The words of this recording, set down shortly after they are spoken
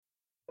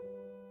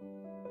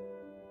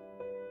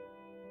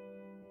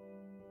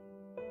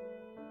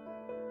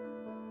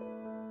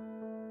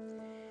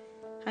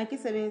Ha ke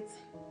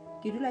sebetse,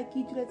 ke dula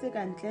ke ituletse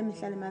ka ntle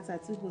mehla le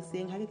matsatsi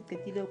hoseng ha ke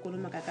qetile ho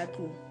kolomaka ka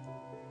tlung.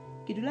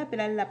 Ke dula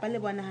pela lelapa le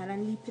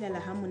bonahalang le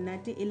iphelela ha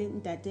monate e le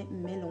ntate,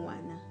 mme le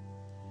ngwana.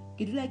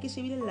 Ke dula ke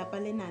shebile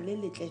lelapa lena le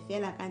letle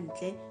fela ka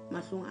ntle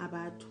mahlong a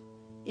batho,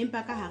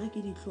 empa ka hare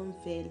ke ditlhong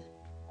fela.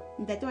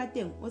 Ntate wa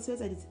teng o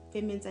sebetsa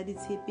difemeng tsa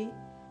ditshepe,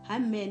 ha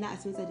mme yena a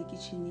sebetsa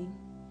dikitjheneng.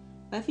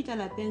 Ba fihla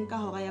lapeng ka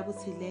hora ya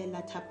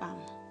botshelela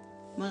thapama.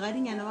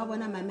 Moradinyana wa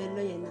bona Mamello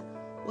yena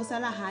o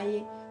sala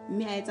hae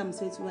mme a etsa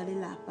mosebetsi wa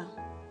lelapa.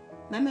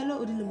 Mamello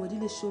o dilemo di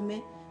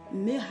 10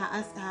 mme ha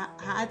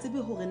a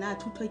tsebe hore na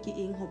thuto ke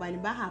eng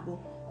hobane ba habo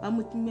ba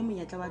mo timme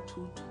monyetla wa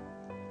thuto.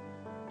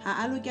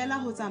 Ha a lokela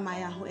ho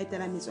tsamaya ho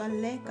etela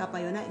metswalle kapa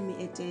yona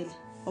e etele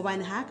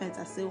hobane ha a ka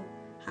etsa seo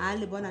ha a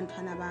le bona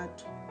nthwana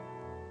batho.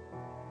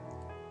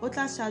 O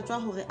tla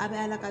shatjwa hore a be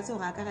a lakatse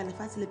hore a ka re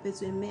lefatshe le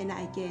petsweng mme ena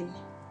a kene.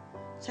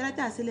 Tjhelete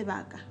ha se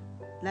lebaka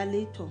la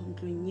letho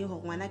ntlong ye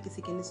hore ngwana ke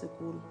se kene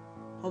sekolo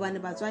hobane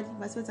batswadi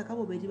ba sebetsa ka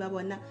bobedi ba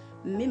bona,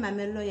 mme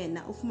Mamello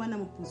yena o fumana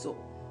moputso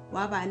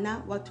wa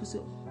bana wa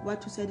thuso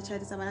ya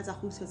ditjhelete tsa bana tsa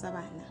kgodiso tsa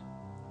bana.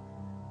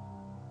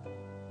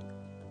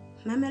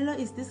 Mamello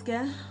is this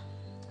girl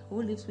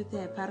who lives with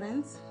her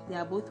parents. They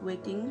are both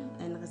working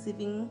and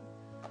receiving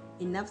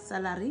enough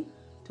salary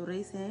to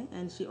raise her,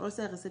 and she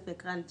also receives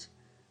a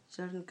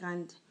children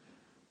grant.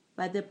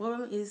 But the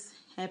problem is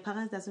her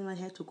parents doesn't want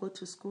her to go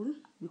to school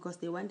because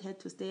they want her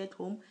to stay at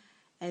home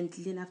and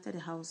clean after the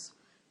house,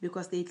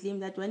 because they claim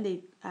that when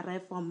they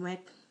arrive from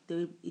work,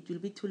 it will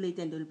be too late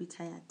and they will be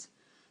tired.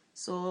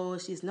 So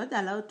she's not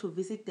allowed to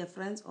visit their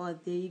friends or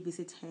they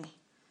visit her.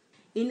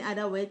 In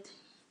other words,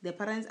 the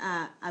parents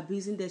are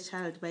abusing the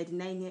child by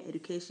denying her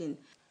education.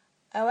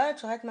 I wanted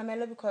to write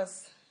Mamello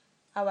because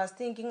I was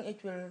thinking it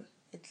will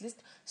at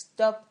least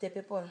stop the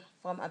people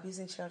from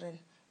abusing children,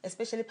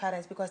 especially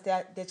parents, because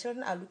the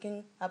children are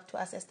looking up to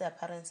us as their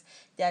parents.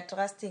 They are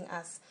trusting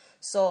us.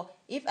 So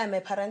if I'm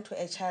a parent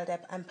to a child,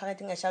 I'm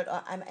parenting a child,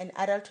 or I'm an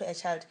adult to a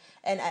child,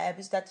 and I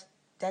abuse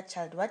that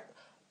child,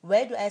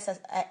 where do I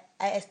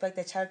expect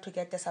the child to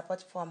get the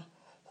support from?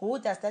 Who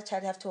does that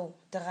child have to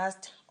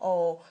trust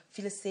or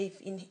feel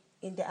safe in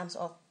the arms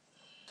of?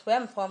 Where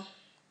I'm from,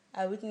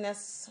 I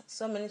witness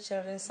so many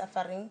children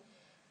suffering.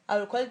 I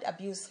will call it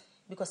abuse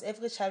because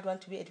every child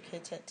wants to be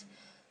educated.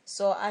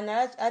 So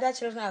other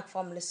children are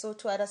from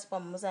Lesotho, others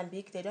from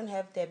Mozambique. They don't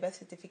have their birth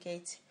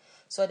certificate.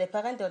 So the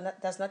parent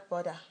does not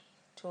bother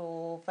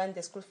to find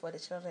the school for the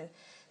children.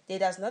 They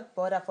does not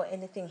bother for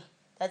anything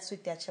that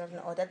suits their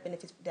children or that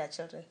benefits their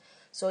children.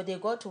 So they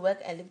go to work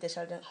and leave the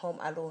children home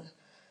alone.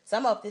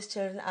 Some of these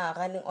children are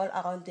running all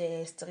around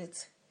the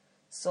streets.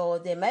 So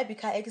there might be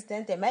car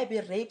accidents, there might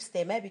be rapes,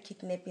 there might be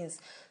kidnappings.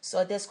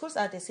 So the schools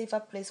are the safer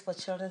place for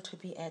children to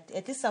be at.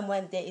 At least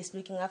someone there is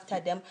looking after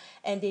them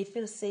and they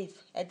feel safe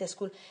at the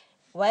school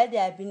while they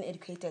are being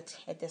educated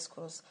at the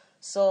schools.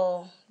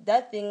 So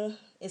that thing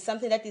is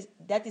something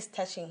that is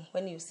touching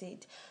when you see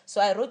it. So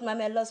I wrote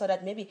Mamello so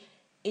that maybe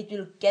it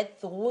will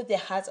get through the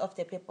hearts of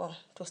the people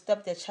to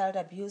stop the child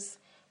abuse,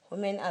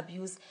 women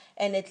abuse,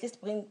 and at least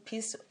bring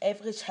peace to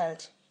every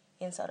child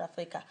in South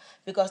Africa,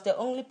 because the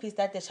only peace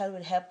that the child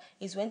will have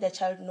is when the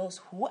child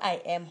knows who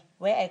I am,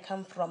 where I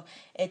come from,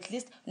 at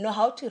least know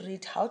how to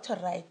read, how to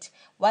write,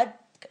 what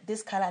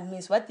this color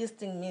means, what this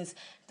thing means,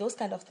 those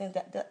kind of things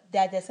that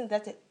are the things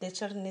that the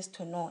children needs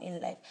to know in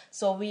life.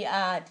 So we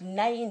are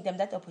denying them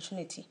that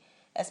opportunity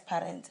as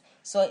parents.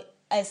 So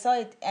I saw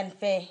it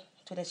unfair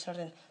to the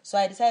children. So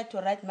I decided to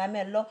write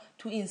Mamello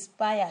to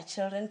inspire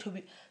children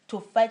to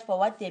fight for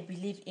what they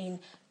believe in,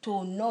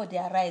 to know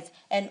their rights,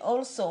 and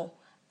also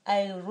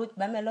I wrote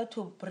Mamello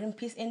to bring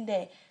peace in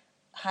the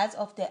hearts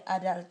of the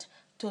adult,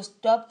 to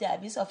stop the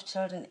abuse of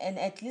children, and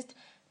at least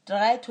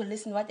try to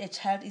listen what a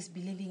child is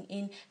believing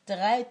in,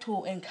 try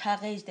to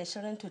encourage the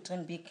children to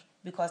dream big,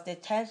 because the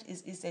child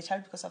is a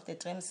child because of the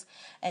dreams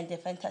and the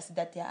fantasy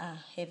that they are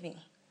having.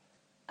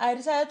 I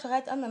decided to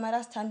write on my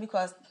mother's tongue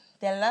because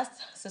the last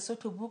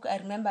Sesotho book I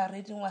remember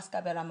reading was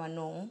Kabela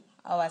Manong.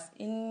 I was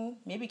in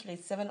maybe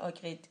grade 7 or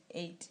grade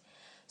 8.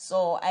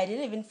 So I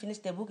didn't even finish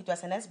the book. It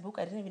was a nice book.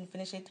 I didn't even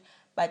finish it,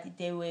 but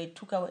they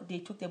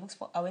took the books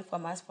away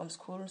from us from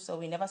school, so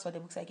we never saw the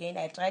books again.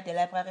 I tried the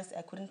libraries.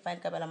 I couldn't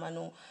find Kabela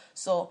Manu.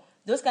 So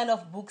those kind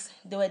of books,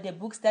 they were the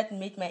books that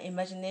made my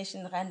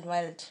imagination run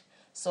wild.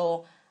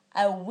 So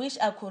I wish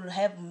I could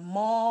have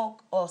more,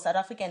 or South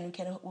African,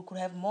 we could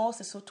have more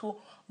Sesotho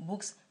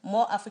books,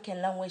 more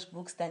African language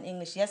books than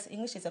English. Yes,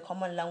 English is a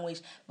common language,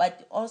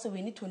 but also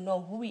we need to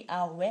know who we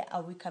are, where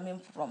are we coming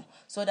from,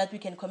 so that we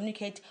can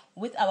communicate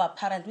with our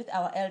parents, with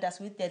our elders,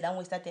 with the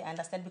language that they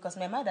understand, because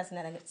my mother doesn't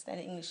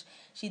understand English.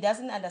 She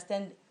doesn't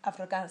understand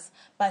Afrikaans,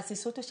 but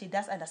Sesotho, she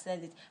does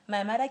understand it.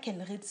 My mother can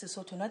read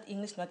Sesotho, not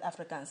English, not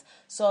Afrikaans.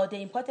 So the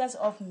importance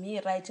of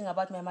me writing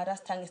about my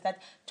mother's tongue is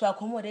that to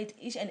accommodate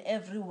each and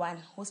every one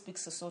who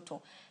speaks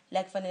Sesotho.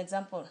 Like for an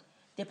example,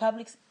 the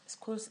public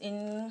schools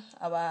in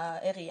our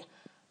area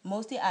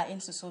mostly are in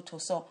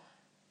Sesotho. So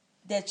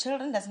the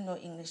children doesn't know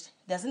English,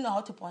 doesn't know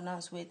how to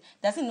pronounce words,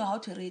 doesn't know how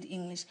to read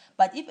English.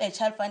 But if a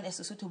child finds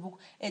a Sesotho book,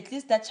 at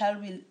least that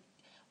child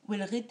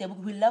will read the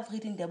book, will love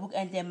reading the book,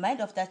 and the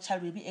mind of that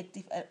child will be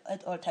active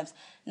at all times.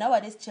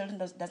 Nowadays, children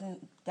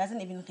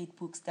doesn't even read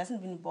books, doesn't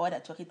even bother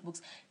to read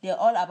books. They're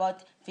all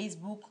about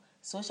Facebook,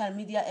 social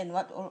media, and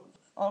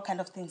all kind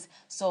of things.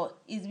 So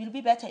it will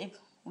be better if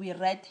we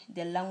read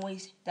the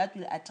language that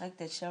will attract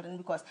the children,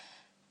 because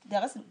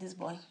there is this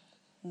boy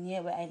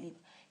near where I live.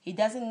 He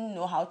doesn't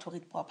know how to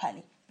read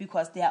properly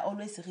because they are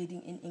always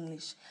reading in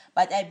English.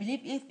 But I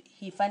believe if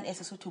he finds a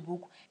Sesotho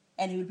book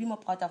and he will be more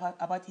proud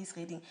about his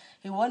reading,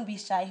 he won't be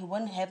shy, he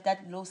won't have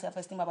that low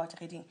self-esteem about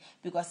reading,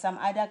 because some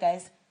other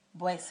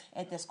boys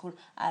at the school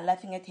are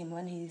laughing at him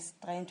when he's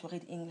trying to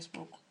read English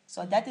book.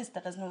 So that is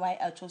the reason why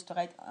I chose to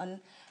write on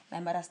my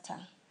mother's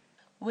tongue.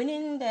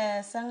 Winning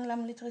the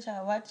Sanglam Literature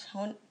Award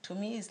to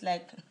me is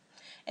like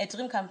a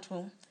dream come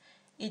true.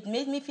 It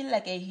made me feel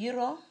like a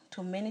hero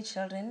to many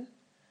children.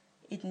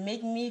 It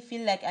made me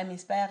feel like I'm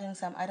inspiring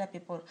some other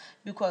people,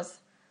 because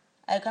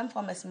I come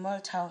from a small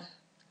town.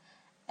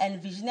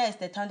 And Virginia is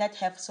the town that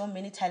have so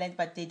many talent,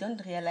 but they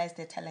don't realize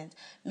the talent.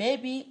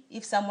 Maybe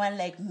if someone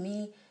like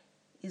me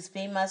is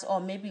famous, or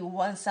maybe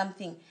wants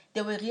something,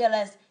 they will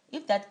realize,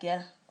 if that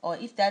girl or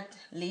if that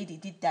lady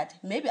did that,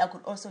 maybe I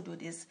could also do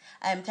this.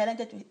 I am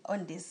talented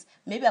on this.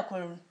 Maybe I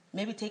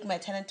could take my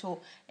talent to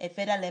a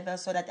further level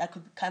so that I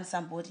could become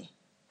somebody.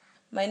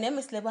 My name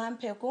is Lebohang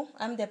Pheko.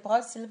 I'm the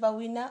proud silver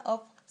winner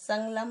of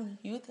Sanglam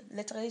Youth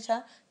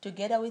Literature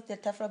together with the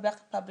Tafelberg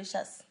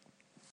Publishers.